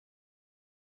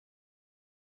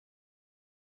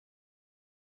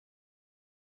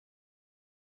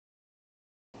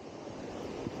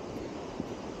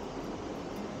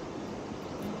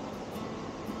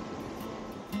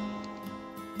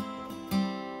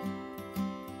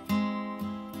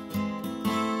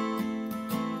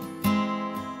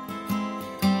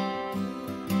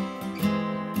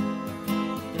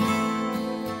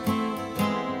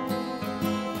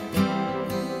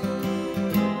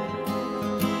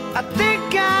I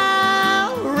think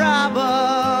I'll rob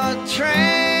a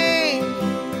train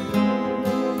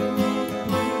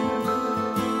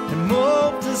and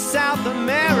move to South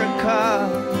America,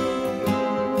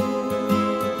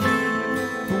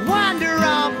 wander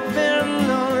off in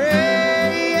the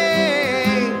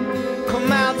rain,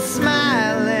 come out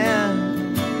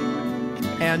smiling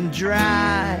and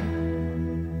dry.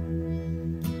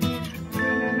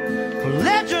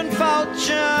 Legend,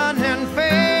 fortune, and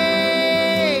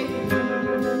fame,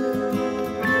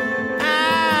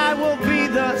 I will be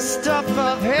the stuff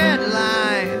of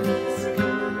headlines,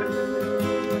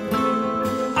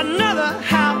 another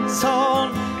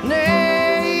household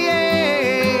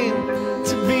name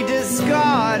to be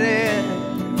discarded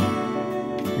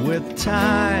with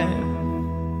time.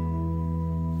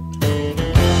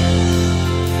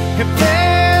 If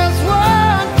there's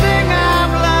one thing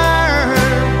I've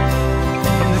learned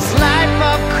from this life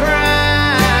of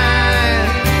crime,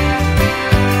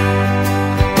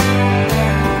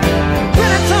 when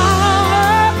it's all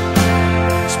over,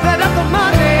 split up the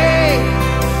money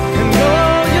and go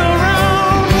your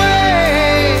own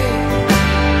way.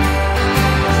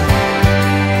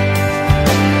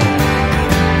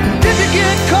 If you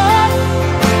get caught,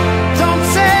 don't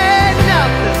say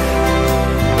nothing,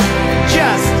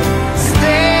 just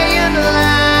stay in line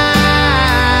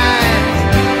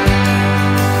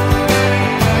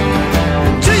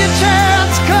till your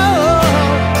chance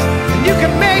comes and you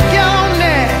can make your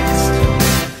next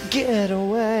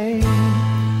getaway.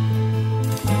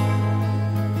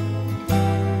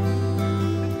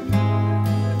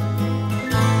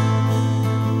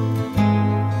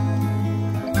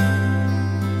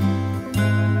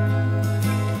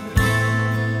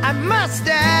 I must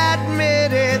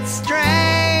admit it's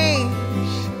strange,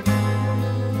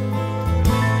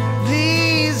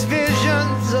 these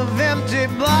visions of empty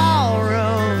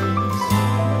ballrooms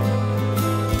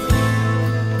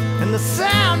and the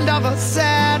sound of a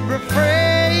sad refrain,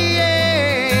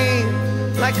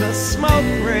 like a smoke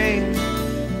ring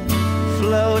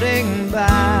floating by.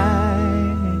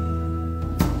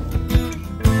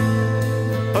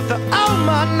 But the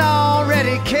omen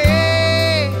already came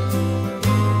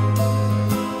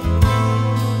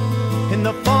in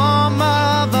the form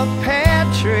of a pear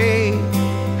tree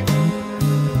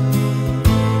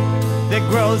that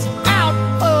grows out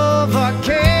of a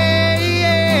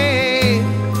cave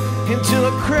into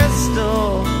a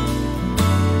crystal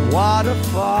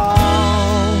waterfall.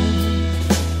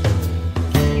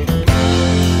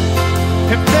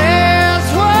 If there's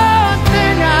one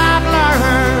thing I've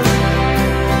learned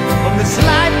from this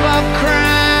life of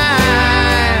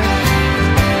crime,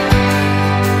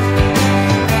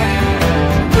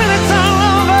 when it's all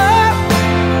over,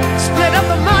 split up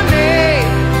the money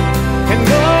and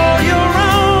go your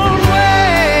own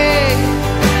way.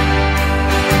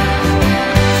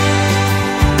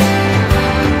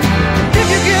 If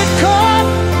you get caught,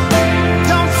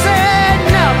 don't say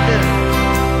nothing,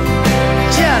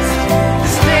 just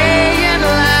stay in line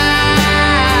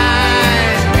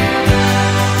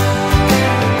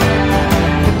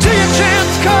till your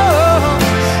chance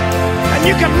comes and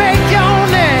you can make your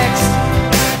next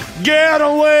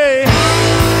getaway.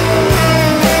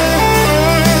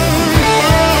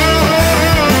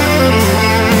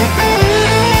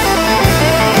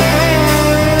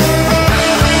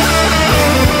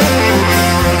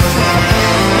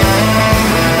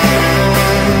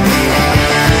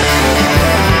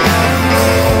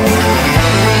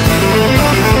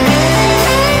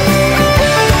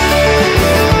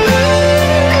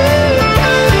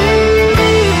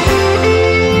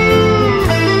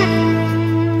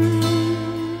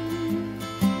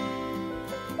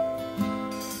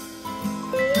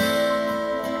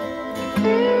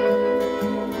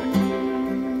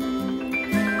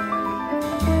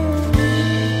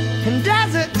 And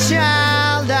as a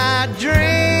child I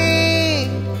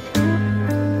dreamed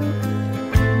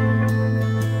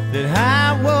that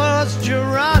I was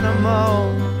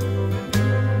Geronimo,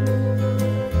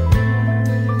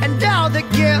 and all the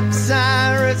gifts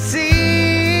I received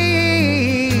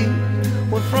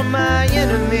were from my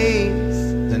enemies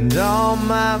and all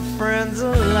my friends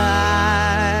alike.